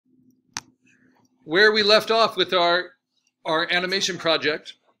where we left off with our animation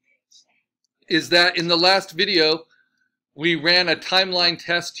project is that in the last video, we ran a timeline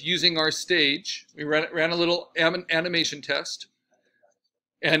test using our stage. We ran a little animation test,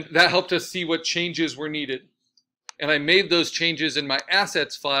 and that helped us see what changes were needed. And I made those changes in my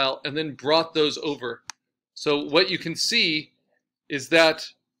assets file and then brought those over. So what you can see is that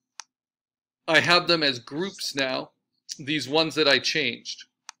I have them as groups now, these ones that I changed.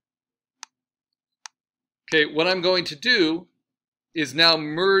 Okay, what I'm going to do is now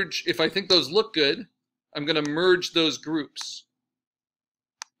merge, if I think those look good, I'm going to merge those groups.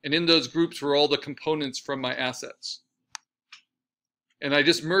 And in those groups were all the components from my assets. And I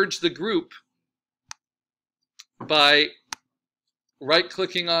just merged the group by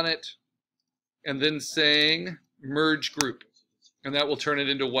right-clicking on it and then saying merge group. And that will turn it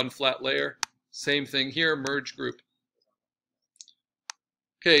into one flat layer. Same thing here, merge group.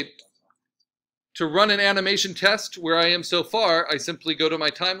 Okay, to run an animation test where I am so far, I simply go to my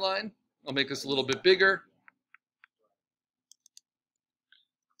timeline. I'll make this a little bit bigger.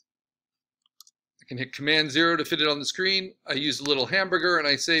 I can hit Command 0 to fit it on the screen. I use a little hamburger and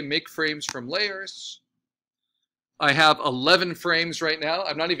I say make frames from layers. I have 11 frames right now.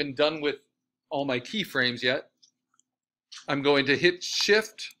 I'm not even done with all my keyframes yet. I'm going to hit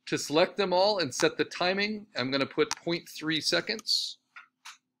Shift to select them all and set the timing. I'm going to put 0.3 seconds.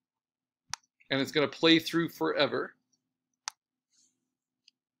 And it's going to play through forever.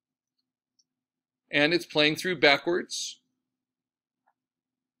 And it's playing through backwards.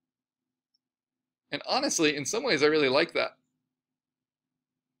 And honestly, in some ways, I really like that.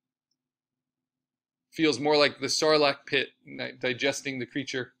 Feels more like the Sarlacc pit, digesting the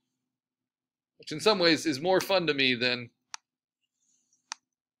creature, which in some ways is more fun to me than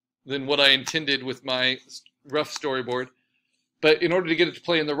what I intended with my rough storyboard. But in order to get it to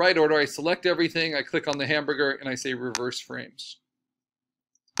play in the right order, I select everything, I click on the hamburger, and I say reverse frames.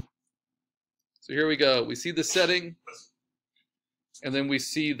 So here we go. We see the setting, and then we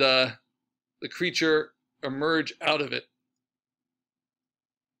see the creature emerge out of it.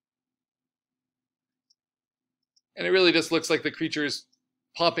 And it really just looks like the creature is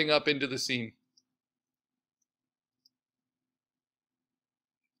popping up into the scene.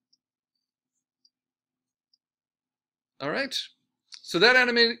 All right, so that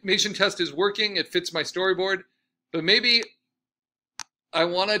animation test is working. It fits my storyboard, but maybe I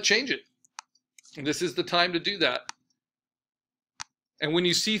want to change it. And this is the time to do that. And when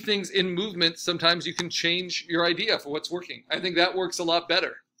you see things in movement, sometimes you can change your idea for what's working. I think that works a lot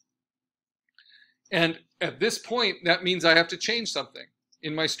better. And at this point, that means I have to change something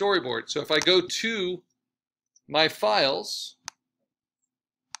in my storyboard. So if I go to my files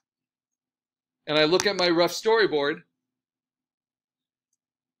and I look at my rough storyboard,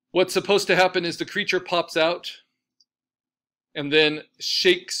 what's supposed to happen is the creature pops out and then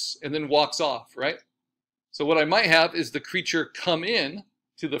shakes and then walks off, right? So what I might have is the creature come in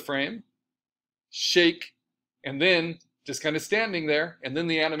to the frame, shake, and then just kind of standing there, and then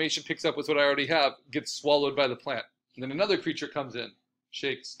the animation picks up with what I already have, gets swallowed by the plant. And then another creature comes in,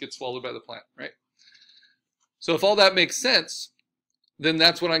 shakes, gets swallowed by the plant, right? So if all that makes sense, then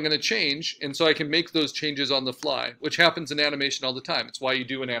that's what I'm going to change, and so I can make those changes on the fly, which happens in animation all the time. It's why you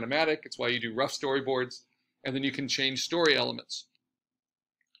do an animatic, it's why you do rough storyboards, and then you can change story elements,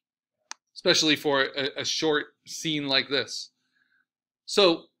 especially for a short scene like this.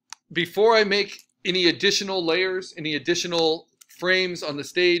 So before I make any additional layers, any additional frames on the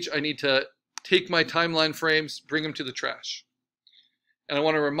stage, I need to take my timeline frames, bring them to the trash. And I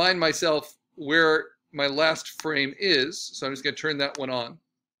want to remind myself where my last frame is, so I'm just going to turn that one on.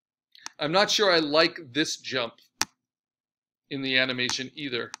 I'm not sure I like this jump in the animation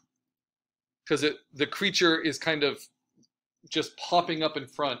either, because the creature is kind of just popping up in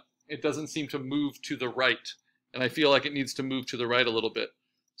front. It doesn't seem to move to the right, and I feel like it needs to move to the right a little bit.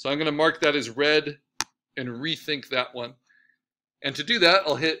 So I'm going to mark that as red and rethink that one. And to do that,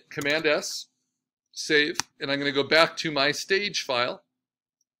 I'll hit Command S, save, and I'm going to go back to my stage file,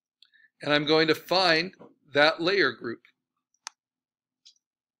 and I'm going to find that layer group.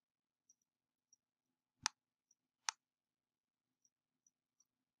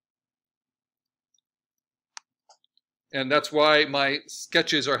 And that's why my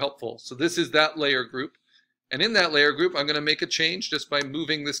sketches are helpful. So this is that layer group. And in that layer group, I'm going to make a change just by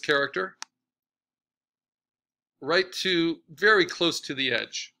moving this character right to very close to the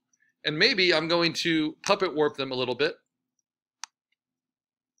edge. And maybe I'm going to puppet warp them a little bit.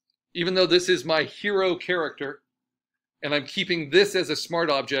 Even though this is my hero character, and I'm keeping this as a smart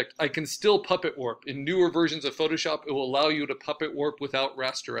object, I can still puppet warp. In newer versions of Photoshop, it will allow you to puppet warp without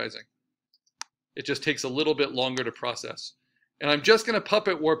rasterizing. It just takes a little bit longer to process. And I'm just going to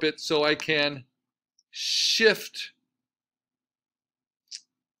puppet warp it so I can shift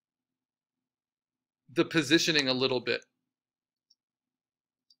the positioning a little bit.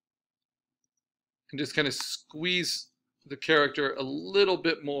 And just kind of squeeze the character a little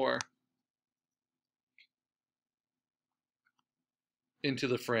bit more into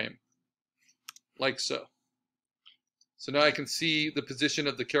the frame, like so. So now I can see the position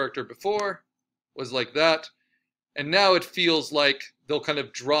of the character before was like that. And now it feels like they'll kind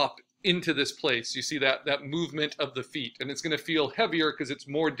of drop into this place. You see that movement of the feet, and it's going to feel heavier because it's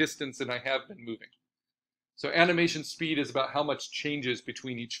more distance than I have been moving. So animation speed is about how much changes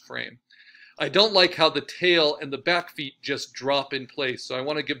between each frame. I don't like how the tail and the back feet just drop in place, so I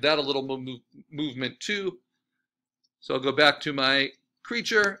want to give that a little movement too. So I'll go back to my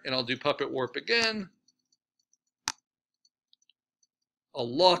creature and I'll do puppet warp again. I'll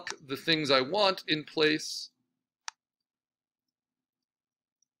lock the things I want in place,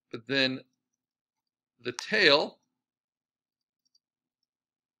 but then the tail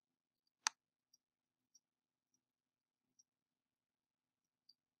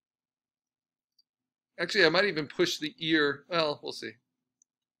actually, I might even push the ear. Well, we'll see.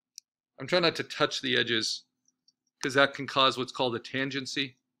 I'm trying not to touch the edges because that can cause what's called a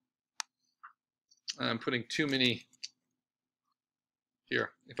tangency. I'm putting too many here.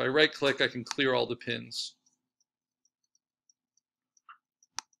 If I right click, I can clear all the pins.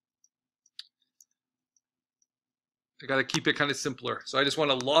 I got to keep it kind of simpler. So I just want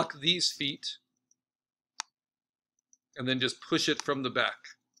to lock these feet and then just push it from the back.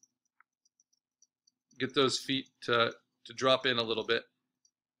 Get those feet to drop in a little bit.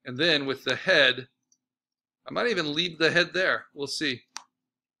 And then with the head, I might even leave the head there. We'll see.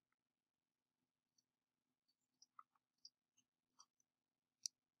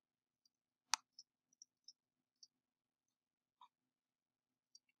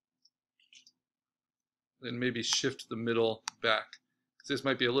 Then maybe shift the middle back, because this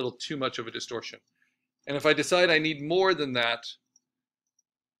might be a little too much of a distortion. And if I decide I need more than that,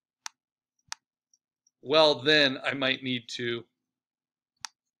 well, then I might need to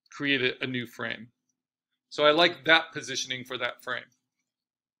create a new frame. So I like that positioning for that frame.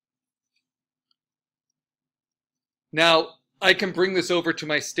 Now, I can bring this over to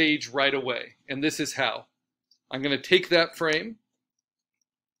my stage right away, and this is how. I'm going to take that frame,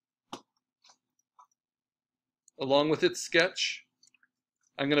 along with its sketch.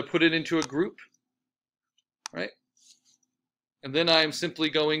 I'm going to put it into a group, right? And then I'm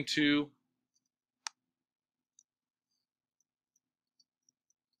simply going to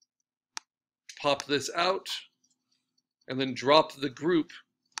pop this out and then drop the group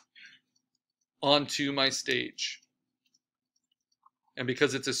onto my stage. And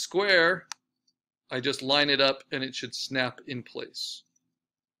because it's a square, I just line it up and it should snap in place.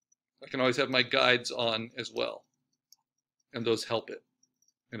 I can always have my guides on as well, and those help it.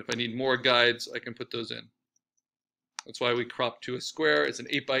 And if I need more guides, I can put those in. That's why we crop to a square. It's an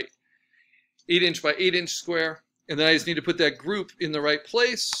 8 inch by 8 inch square. And then I just need to put that group in the right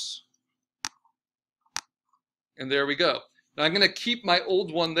place. And there we go. Now I'm going to keep my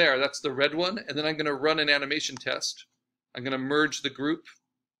old one there. That's the red one. And then I'm going to run an animation test. I'm going to merge the group.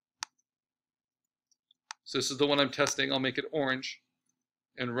 So this is the one I'm testing. I'll make it orange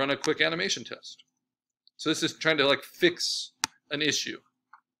and run a quick animation test. So this is trying to like fix an issue.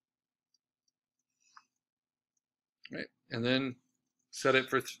 Right? And then set it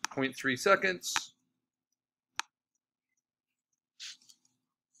for 0.3 seconds.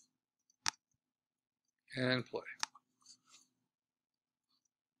 And play.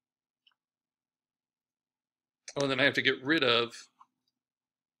 Oh, and then I have to get rid of,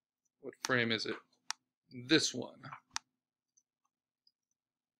 what frame is it? This one.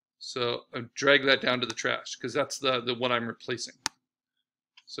 So I drag that down to the trash because that's the one I'm replacing.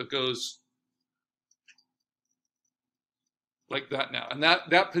 So it goes like that now. And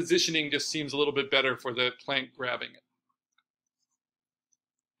that positioning just seems a little bit better for the plant grabbing it.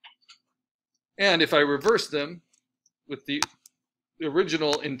 And if I reverse them with the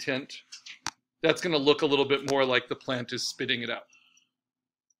original intent, that's going to look a little bit more like the plant is spitting it out.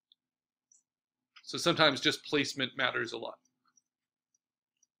 So sometimes just placement matters a lot.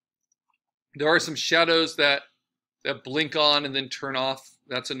 There are some shadows that blink on and then turn off.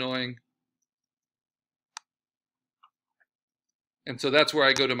 That's annoying. And so that's where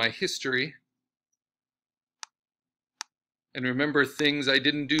I go to my history and remember things I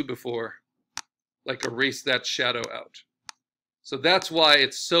didn't do before, like erase that shadow out. So that's why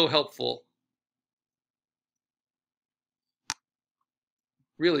it's so helpful,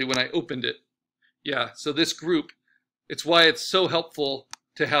 really, when I opened it, Yeah, so this group, it's why it's so helpful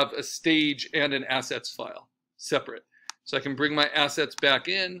to have a stage and an assets file separate. So I can bring my assets back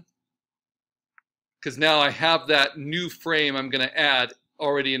in, because now I have that new frame I'm going to add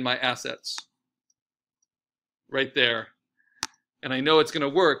already in my assets right there. And I know it's going to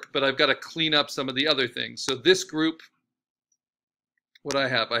work, but I've got to clean up some of the other things. So this group, what I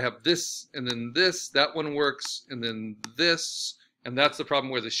have this, and then this, that one works, and then this, and that's the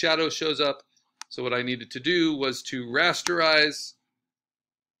problem where the shadow shows up. So what I needed to do was to rasterize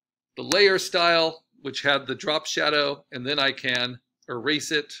the layer style, which had the drop shadow, and then I can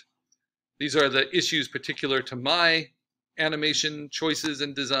erase it. These are the issues particular to my animation choices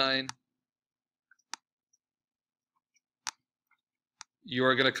and design. You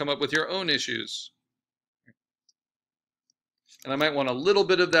are going to come up with your own issues. And I might want a little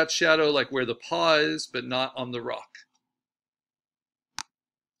bit of that shadow, like where the paw is, but not on the rock.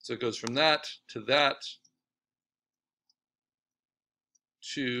 So it goes from that to that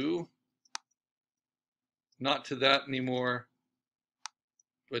to not to that anymore,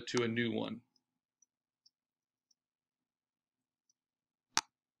 but to a new one.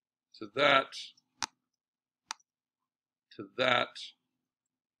 To that, to that.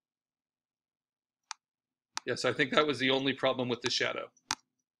 Yes, I think that was the only problem with the shadow.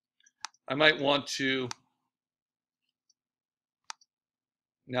 I might want to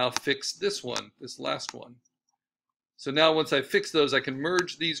now fix this one, this last one. So now once I fix those, I can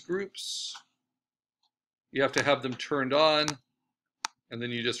merge these groups. You have to have them turned on, and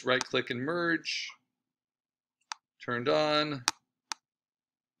then you just right click and merge. Turned on,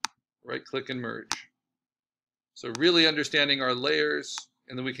 right click and merge. So really understanding our layers,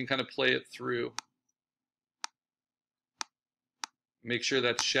 and then we can kind of play it through. Make sure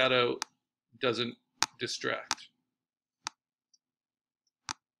that shadow doesn't distract.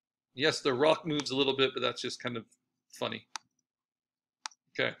 Yes, the rock moves a little bit, but that's just kind of funny.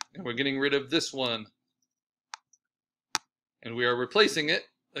 Okay, and we're getting rid of this one. And we are replacing it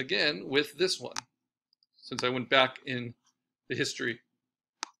again with this one. Since I went back in the history.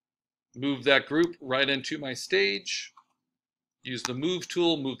 Move that group right into my stage. Use the move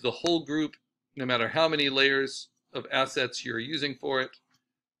tool, move the whole group, no matter how many layers of assets you're using for it.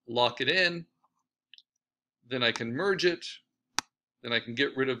 Lock it in. Then I can merge it. Then I can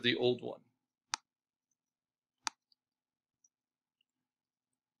get rid of the old one.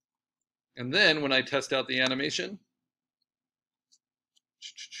 And then when I test out the animation,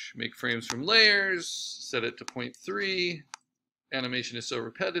 make frames from layers, set it to 0.3. Animation is so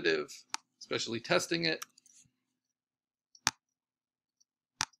repetitive, especially testing it.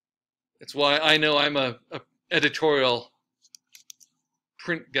 It's why I know I'm a editorial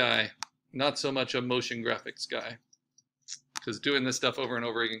print guy, not so much a motion graphics guy, because doing this stuff over and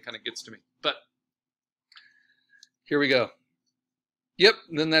over again kind of gets to me. But here we go. Yep,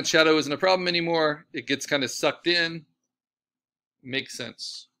 then that shadow isn't a problem anymore. It gets kind of sucked in. Makes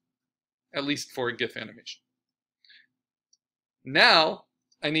sense, at least for a GIF animation. Now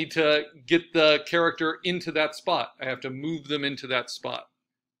I need to get the character into that spot. I have to move them into that spot.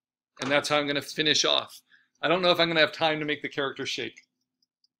 And that's how I'm going to finish off. I don't know if I'm going to have time to make the character shake.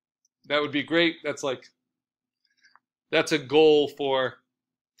 That would be great. That's a goal for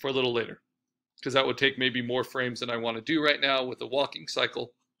a little later, because that would take maybe more frames than I want to do right now with the walking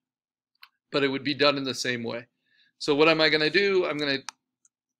cycle. But it would be done in the same way. So what am I going to do? I'm going to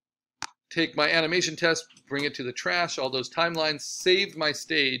take my animation test, bring it to the trash, all those timelines, save my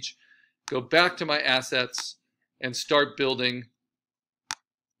stage, go back to my assets, and start building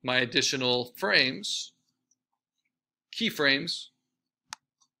my additional frames, keyframes,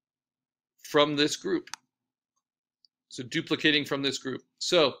 from this group. So duplicating from this group.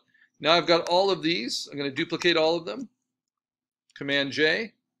 So now I've got all of these. I'm going to duplicate all of them. Command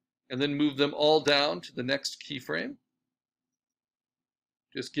J, and then move them all down to the next keyframe.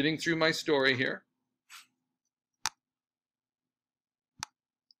 Just getting through my story here.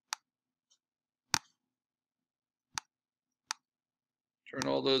 Turn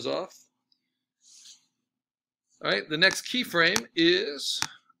all those off. All right, the next keyframe is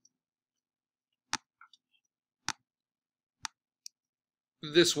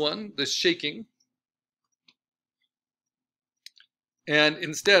this one, this shaking. And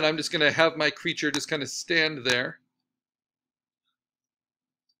instead, I'm just going to have my creature just kind of stand there.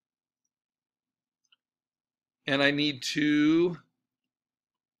 And I need to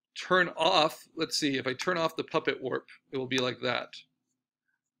turn off, let's see, if I turn off the puppet warp, it will be like that.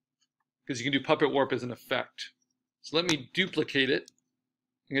 Because you can do puppet warp as an effect. So let me duplicate it.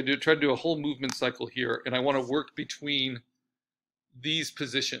 I'm going to try to do a whole movement cycle here, and I want to work between these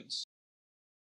positions.